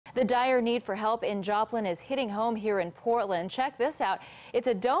The dire need for help in Joplin is hitting home here in Portland. Check this out. It's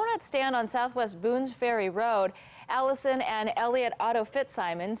a donut stand on Southwest Boones Ferry Road. Allison and Elliot Otto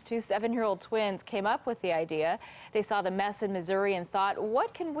Fitzsimons, two 7-year-old twins, came up with the idea. They saw the mess in Missouri and thought,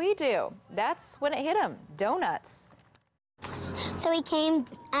 what can we do? That's when it hit them, donuts. So we came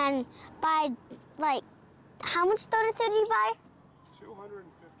and buy, like, how much donuts did you buy?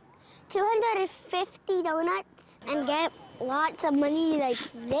 250. 250 donuts and get lots of money like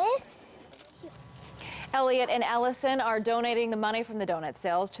this. Elliot and Allison are donating the money from the donut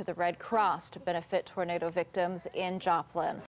sales to the Red Cross to benefit tornado victims in Joplin.